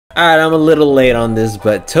Alright, I'm a little late on this,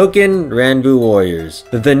 but Touken Ranbu Warriors,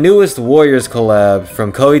 the newest Warriors collab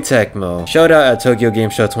from Koei Tecmo, showed out at Tokyo Game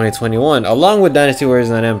Show 2021, along with Dynasty Warriors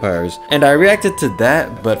and Empires. And I reacted to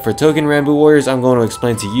that, but for Touken Ranbu Warriors, I'm going to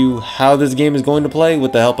explain to you how this game is going to play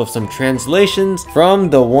with the help of some translations from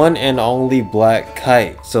the one and only Black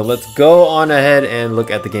Kite. So let's go on ahead and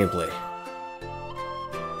look at the gameplay.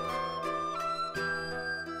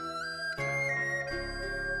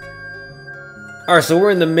 Alright, so we're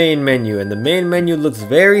in the main menu, and the main menu looks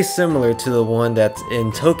very similar to the one that's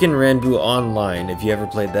in Touken Ranbu Online, if you ever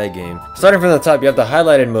played that game. Starting from the top, you have the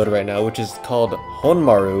highlighted mode right now, which is called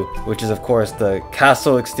Honmaru, which is of course the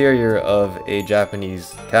castle exterior of a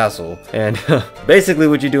Japanese castle. And basically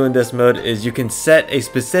what you do in this mode is you can set a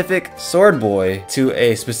specific sword boy to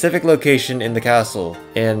a specific location in the castle,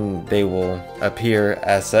 and they will appear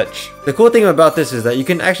as such. The cool thing about this is that you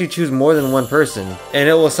can actually choose more than one person, and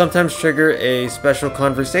it will sometimes trigger a special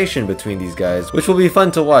conversation between these guys, which will be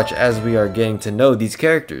fun to watch as we are getting to know these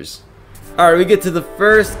characters. Alright, we get to the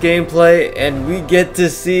first gameplay and we get to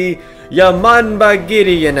see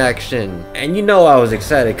Yamanbagiri in action. And you know I was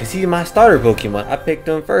excited because he's my starter Pokemon. I picked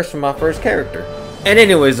him first for my first character. And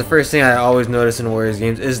anyways, the first thing I always notice in Warriors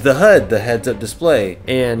games is the HUD, the heads-up display,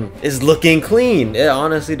 and it's looking clean. It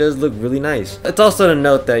honestly does look really nice. It's also to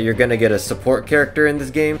note that you're gonna get a support character in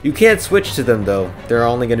this game. You can't switch to them though. They're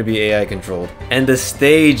only gonna be AI controlled. And the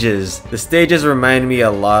stages remind me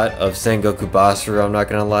a lot of Sengoku Basara, I'm not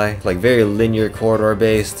gonna lie. Like very linear corridor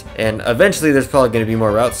based. And eventually there's probably gonna be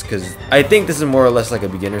more routes because I think this is more or less like a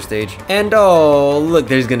beginner stage. And oh, look,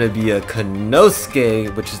 there's gonna be a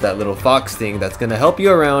Konosuke, which is that little fox thing that's gonna help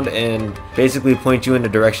you around and basically point you in the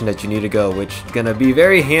direction that you need to go, which is gonna be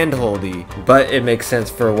very hand-holdy, but it makes sense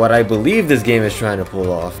for what I believe this game is trying to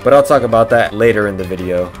pull off. But I'll talk about that later in the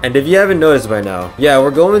video. And if you haven't noticed by now, yeah,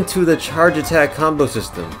 we're going to the charge attack combo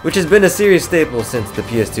system, which has been a series staple since the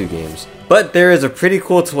PS2 games. But there is a pretty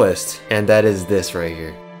cool twist, and that is this right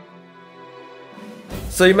here.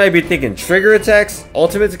 So you might be thinking trigger attacks,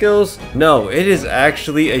 ultimate skills? No, it is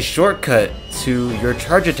actually a shortcut to your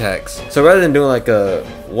charge attacks. So rather than doing like a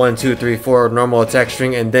 1, 2, 3, 4 normal attack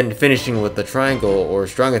string and then finishing with the triangle or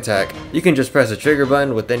strong attack, you can just press the trigger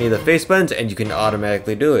button with any of the face buttons and you can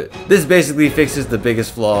automatically do it. This basically fixes the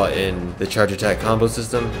biggest flaw in the charge attack combo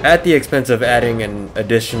system at the expense of adding an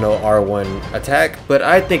additional R1 attack, but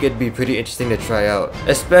I think it'd be pretty interesting to try out,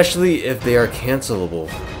 especially if they are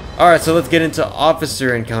cancelable. Alright, so let's get into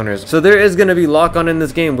officer encounters. So there is going to be lock-on in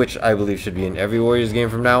this game, which I believe should be in every Warriors game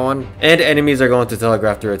from now on. And enemies are going to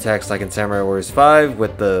telegraph their attacks like in Samurai Warriors 5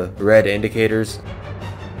 with the red indicators.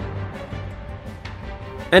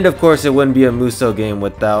 And of course it wouldn't be a Musou game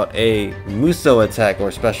without a Musou attack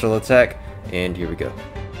or special attack. And here we go.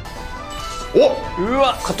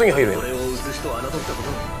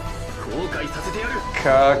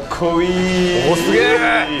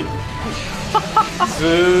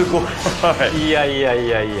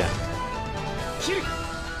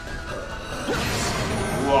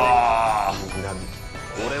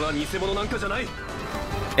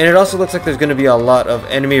 And it also looks like there's going to be a lot of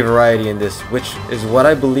enemy variety in this, which is what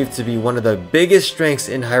I believe to be one of the biggest strengths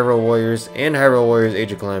in Hyrule Warriors and Hyrule Warriors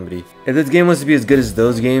Age of Calamity. If this game wants to be as good as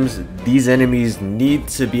those games, these enemies need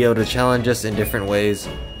to be able to challenge us in different ways,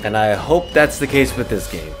 and I hope that's the case with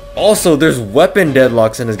this game. Also, there's weapon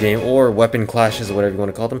deadlocks in this game, or weapon clashes, or whatever you want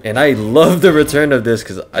to call them. And I love the return of this,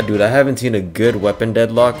 because, dude, I haven't seen a good weapon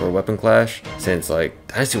deadlock or weapon clash since, like,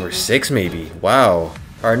 Dynasty Warriors 6, maybe. Wow.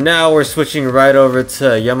 Alright, now we're switching right over to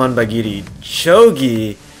Yamanbagiri.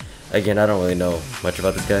 Chougi. Again, I don't really know much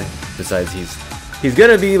about this guy, besides he's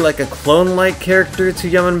gonna be like a clone-like character to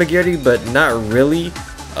Yamanbagiri, but not really.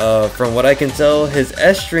 From what I can tell, his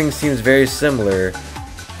S-string seems very similar,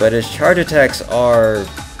 but his charge attacks are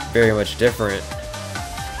very much different.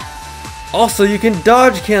 Also, you can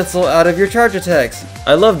dodge cancel out of your charge attacks.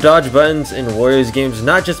 I love dodge buttons in Warriors games,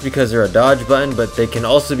 not just because they're a dodge button, but they can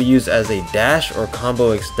also be used as a dash or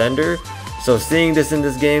combo extender. So seeing this in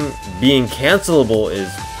this game being cancelable is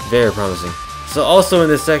very promising. So also in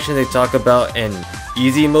this section they talk about an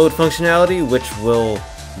easy mode functionality, which will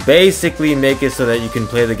basically make it so that you can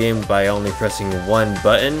play the game by only pressing one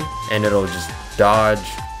button and it'll just dodge,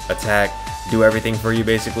 attack, do everything for you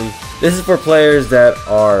basically. This is for players that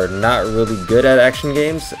are not really good at action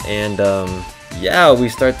games, and yeah, we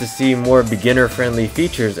start to see more beginner friendly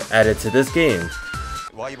features added to this game.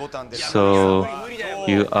 So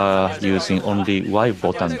you are using only Y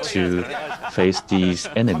button to face these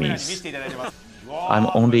enemies. I'm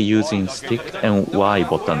only using stick and Y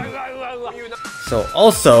button. So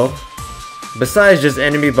also, besides just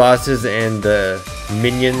enemy bosses and the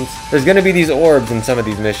minions. There's gonna be these orbs in some of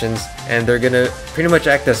these missions, and they're gonna pretty much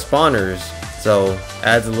act as spawners, so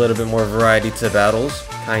adds a little bit more variety to battles,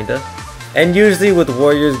 kinda. And usually with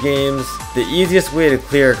Warriors games, the easiest way to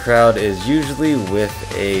clear a crowd is usually with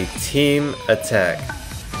a team attack.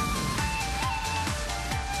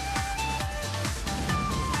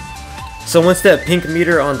 So once that pink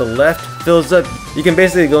meter on the left fills up, you can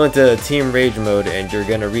basically go into team rage mode and you're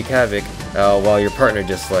gonna wreak havoc while your partner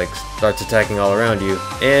just like starts attacking all around you.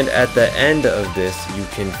 And at the end of this, you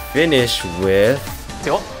can finish with...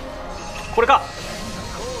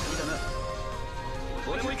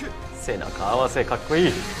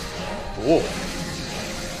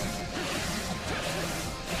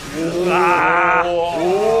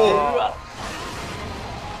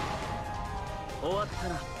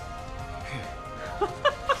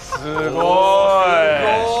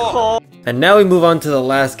 And now we move on to the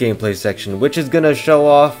last gameplay section, which is gonna show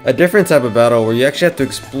off a different type of battle where you actually have to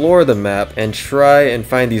explore the map and try and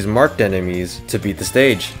find these marked enemies to beat the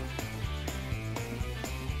stage.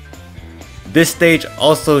 This stage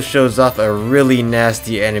also shows off a really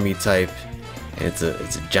nasty enemy type. It's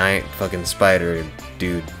a giant fucking spider,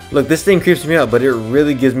 dude. Look, this thing creeps me out, but it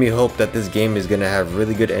really gives me hope that this game is gonna have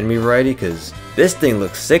really good enemy variety, because this thing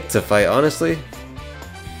looks sick to fight, honestly.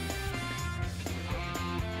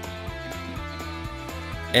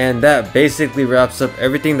 And that basically wraps up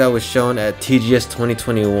everything that was shown at TGS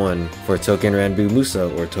 2021 for Touken Ranbu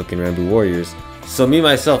Musou, or Touken Ranbu Warriors. So me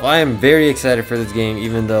myself, I am very excited for this game,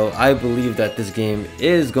 even though I believe that this game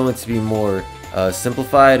is going to be more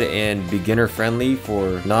simplified and beginner friendly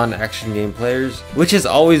for non-action game players, which has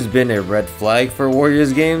always been a red flag for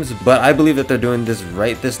Warriors games, but I believe that they're doing this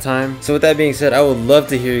right this time. So with that being said, I would love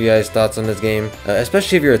to hear you guys' thoughts on this game,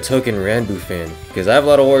 especially if you're a Touken Ranbu fan, because I have a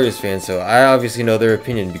lot of Warriors fans, so I obviously know their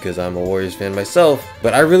opinion because I'm a Warriors fan myself,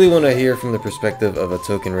 but I really want to hear from the perspective of a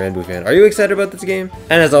Touken Ranbu fan. Are you excited about this game?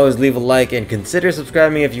 And as always, leave a like and consider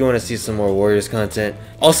subscribing if you want to see some more Warriors content.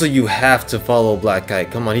 Also, you have to follow Black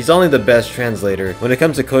Kite. Come on, he's only the best translator when it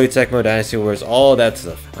comes to Koei Tecmo, Dynasty Wars, all that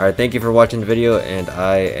stuff. Alright, thank you for watching the video, and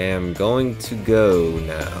I am going to go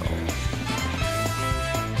now.